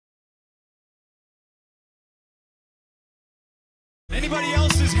anybody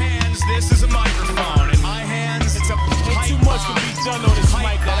else's hands, this is a microphone. In my hands, it's a pipe bomb. Too much can be done on this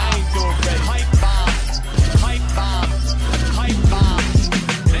mic that I ain't doing ready. Pipe bombs. Pipe bombs. Pipe bombs.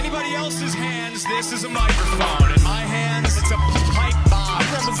 In anybody else's hands, this is a microphone. In my hands, it's a pipe bomb. I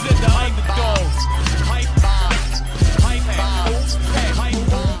represent the underdogs. Pipe bombs. Pipe bombs. Pipe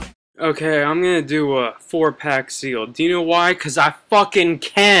bombs. Okay, I'm gonna do a 4-pack seal. Do you know why? 'Cause I fucking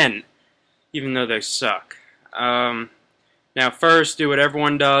can! Even though they suck. Now first, do what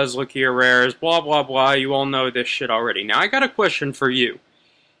everyone does, look at your rares, blah blah blah, you all know this shit already. Now I got a question for you.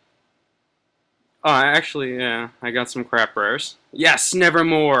 Oh, actually, yeah, I got some crap rares. Yes,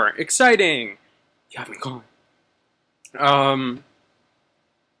 nevermore! Exciting! You have me going.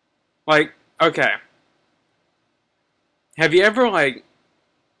 Like, okay. Have you ever, like,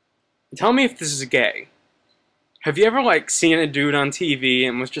 tell me if this is gay. Have you ever, like, seen a dude on TV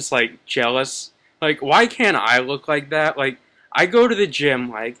and was just, like, jealous? Like, why can't I look like that? Like, I go to the gym,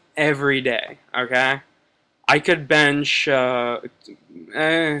 like, every day, okay? I could bench,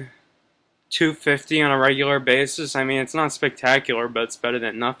 250 on a regular basis. I mean, it's not spectacular, but it's better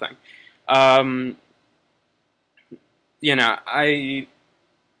than nothing. You know, I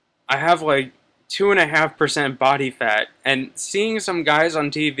have, like, 2.5% body fat, and seeing some guys on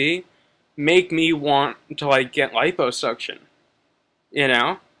TV make me want to, like, get liposuction. You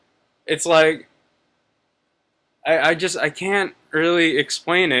know? It's like, I can't really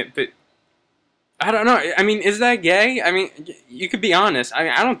explain it, but I don't know. I mean, is that gay? I mean, you could be honest. I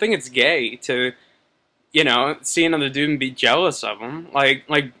mean, I don't think it's gay to, you know, see another dude and be jealous of him. Like,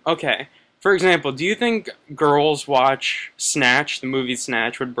 okay. For example, do you think girls watch Snatch, the movie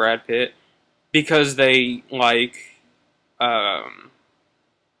Snatch with Brad Pitt, because they like,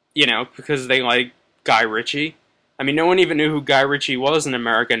 you know, because they like Guy Ritchie? I mean, no one even knew who Guy Ritchie was in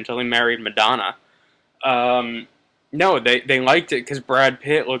America until he married Madonna. No, they liked it because Brad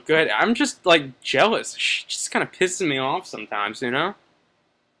Pitt looked good. I'm just, like, jealous. It just kind of pisses me off sometimes, you know?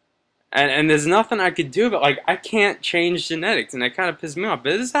 And there's nothing I could do, but, like, I can't change genetics, and it kind of pisses me off.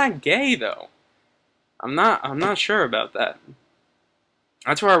 But is that gay, though? I'm not sure about that.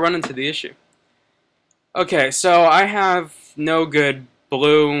 That's where I run into the issue. Okay, so I have no good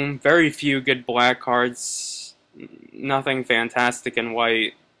blue, very few good black cards, nothing fantastic in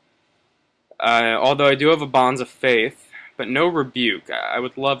white. Although I do have a Bonds of Faith, but no Rebuke. I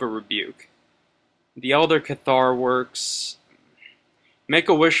would love a Rebuke. The Elder Cathar works.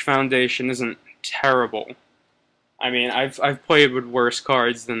 Make-A-Wish Foundation isn't terrible. I mean, I've played with worse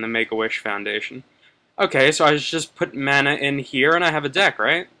cards than the Make-A-Wish Foundation. Okay, so I just put mana in here and I have a deck,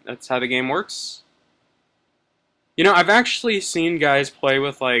 right? That's how the game works. You know, I've actually seen guys play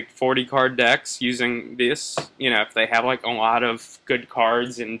with, like, 40-card decks using this. You know, if they have, like, a lot of good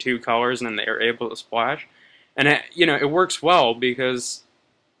cards in 2 colors and then they're able to splash. And, you know, it works well because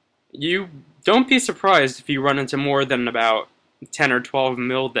you don't be surprised if you run into more than about 10 or 12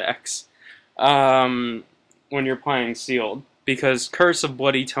 mill decks when you're playing Sealed. Because Curse of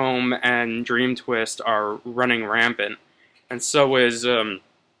Bloody Tome and Dream Twist are running rampant. And so is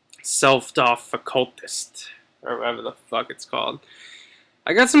Self-Off Occultist, or whatever the fuck it's called.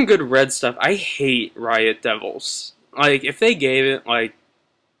 I got some good red stuff. I hate Riot Devils. Like, if they gave it, like,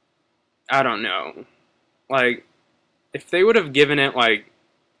 I don't know. Like, if they would have given it, like,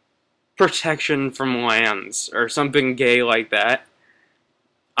 protection from lands, or something gay like that,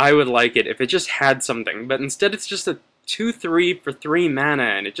 I would like it if it just had something. But instead it's just a 2/3 for 3 mana,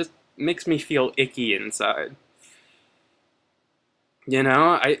 and it just makes me feel icky inside. You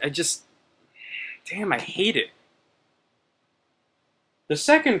know, I just... Damn, I hate it. The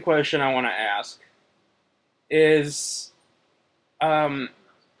second question I want to ask is,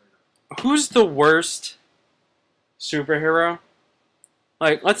 who's the worst superhero?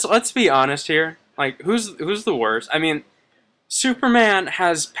 Like, let's be honest here. Like, who's the worst? I mean, Superman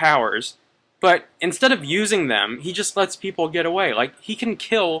has powers, but instead of using them, he just lets people get away. Like, he can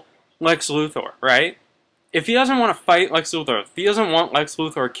kill Lex Luthor, right? If he doesn't want to fight Lex Luthor, if he doesn't want Lex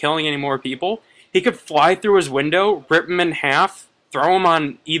Luthor killing any more people, he could fly through his window, rip him in half, throw him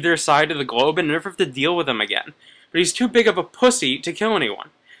on either side of the globe, and never have to deal with him again. But he's too big of a pussy to kill anyone.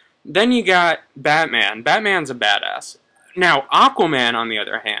 Then you got Batman. Batman's a badass. Now, Aquaman, on the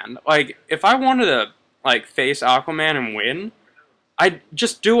other hand, like, if I wanted to, like, face Aquaman and win, I'd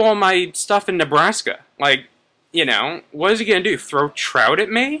just do all my stuff in Nebraska. Like, you know, what is he gonna do? Throw trout at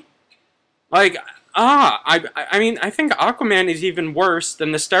me? Like, I mean, I think Aquaman is even worse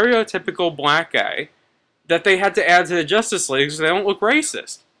than the stereotypical black guy that they had to add to the Justice League so they don't look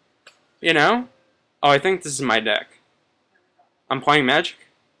racist. You know? Oh, I think this is my deck. I'm playing Magic?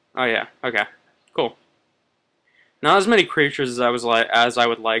 Oh, yeah. Okay. Cool. Not as many creatures as I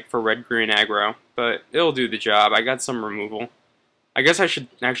would like for red-green aggro, but it'll do the job. I got some removal. I guess I should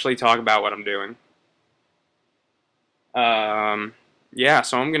actually talk about what I'm doing. Yeah,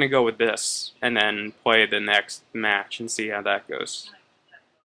 so I'm gonna go with this, and then play the next match and see how that goes.